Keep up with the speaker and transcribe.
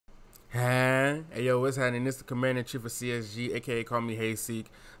Hey yo, what's happening? This is the Commander-in-Chief of CSG, aka call me Hey Seek.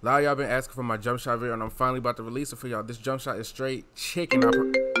 A lot of y'all been asking for my jump shot video, and I'm finally about to release it for y'all. This jump shot is straight chicken. Hold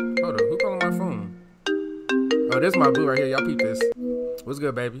on, who calling my phone? Oh, this is my boo right here. Y'all peep this. What's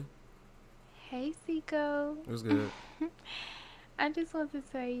good, baby? Hey, Seeko. What's good? I just want to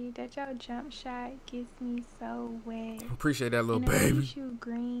tell you that your jump shot gets me so wet. Appreciate that, little and baby. And shoot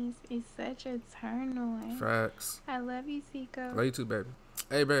greens is such a turn on. Facts. I love you, Seeko. Love you too, baby.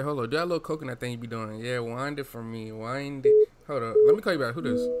 Hey, baby, hold on. Do that little coconut thing you be doing. Yeah, wind it for me. Wind it. Hold up. Let me call you back. Who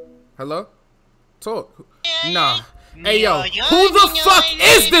this? Hello? Talk. Nah. Hey, yo. Who the fuck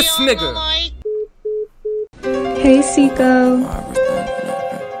is this nigga? Hey, Seeko.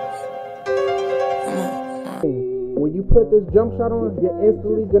 When you put this jump shot on, you're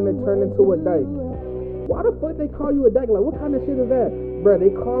instantly gonna turn into a dyke. Why the fuck they call you a dyke? Like, what kind of shit is that? Bruh, they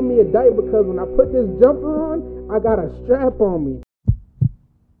call me a dyke because when I put this jumper on, I got a strap on me.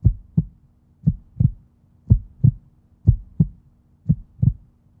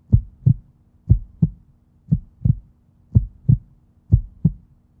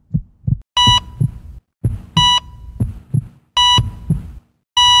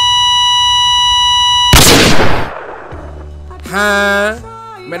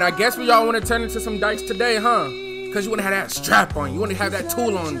 Man, I guess we all want to turn into some dykes today, huh? Because you want to have that strap on. You want to have that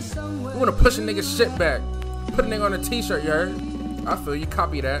tool on you. You want to push a nigga's shit back. Put a nigga on a t-shirt, you heard? I feel you,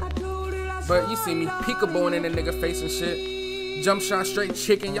 copy that. But you see me peekabooing in the nigga face and shit. Jump shot straight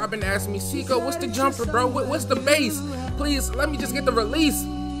chicken. Y'all been asking me, Seeko, what's the jumper, bro? What's the base? Please, let me just get the release.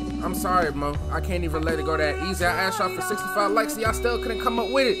 I'm sorry, Mo. I can't even let it go that easy. I asked y'all for 65 likes, so y'all still couldn't come up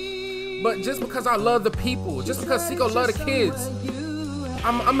with it. But just because I love the people, just because Seeko love the kids,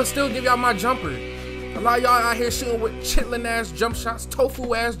 I'ma still give y'all my jumper. A lot of y'all out here shooting with chitlin ass jump shots,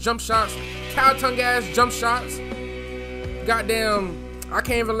 tofu ass jump shots, cow tongue ass jump shots. Goddamn, I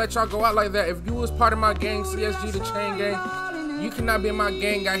can't even let y'all go out like that. If you was part of my gang, CSG the chain gang, you cannot be in my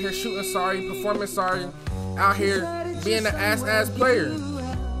gang out here shooting sorry, performing sorry, out here being an ass player.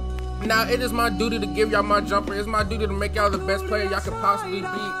 Now, it is my duty to give y'all my jumper. It's my duty to make y'all the best player y'all could possibly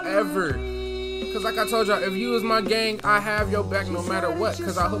be ever. Because like I told y'all, if you was my gang, I have your back no matter what.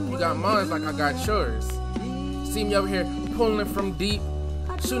 Because I hope you got mine like I got yours. See me over here pulling from deep,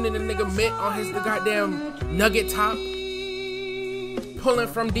 shooting the nigga mitt on his goddamn nugget top. Pulling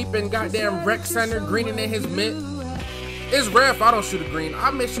from deep in goddamn rec center, greening in his mitt. It's rare if I don't shoot a green.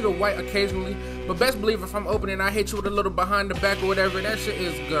 I may shoot a white occasionally, but best believe if I'm opening, I hit you with a little behind the back or whatever. That shit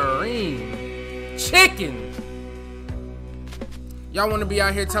is green. Chicken. Y'all want to be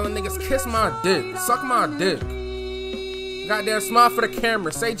out here telling niggas, kiss my dick, suck my dick. Goddamn, smile for the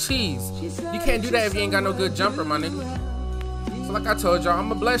camera, say cheese. You can't do that if you ain't got no good jumper, my nigga. So like I told y'all,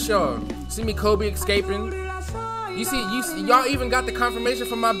 I'ma bless y'all. See me Kobe escaping. You see, y'all even got the confirmation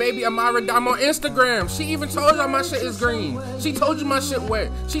from my baby Amara Dime on Instagram. She even told y'all my shit is green. She told you my shit wet.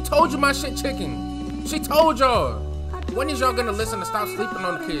 She told you my shit chicken. She told y'all. When is y'all gonna listen to stop sleeping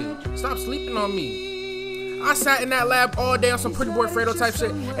on the kid? Stop sleeping on me. I sat in that lab all day on some Pretty Boy Fredo type shit,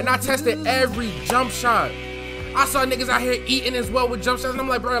 and I tested every jump shot. I saw niggas out here eating as well with jump shots, and I'm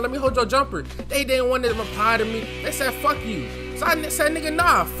like, bro, let me hold your jumper. They didn't want to reply to me. They said, fuck you. So I said, nigga,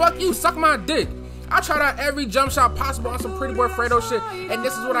 nah, fuck you, suck my dick. I tried out every jump shot possible on some Pretty Boy Fredo shit, and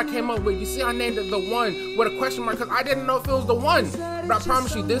this is what I came up with. You see, I named it the one with a question mark because I didn't know if it was the one. But I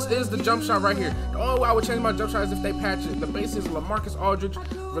promise you, this is the jump shot right here. The only way I would change my jump shot is if they patch it. The base is LaMarcus Aldridge.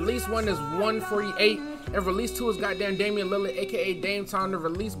 Release 1 is 148, and release 2 is goddamn Damian Lillard, aka Dame Time. The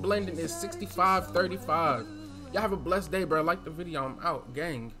release blending is 65-35. Y'all have a blessed day, bro. Like the video. I'm out,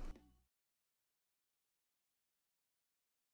 gang.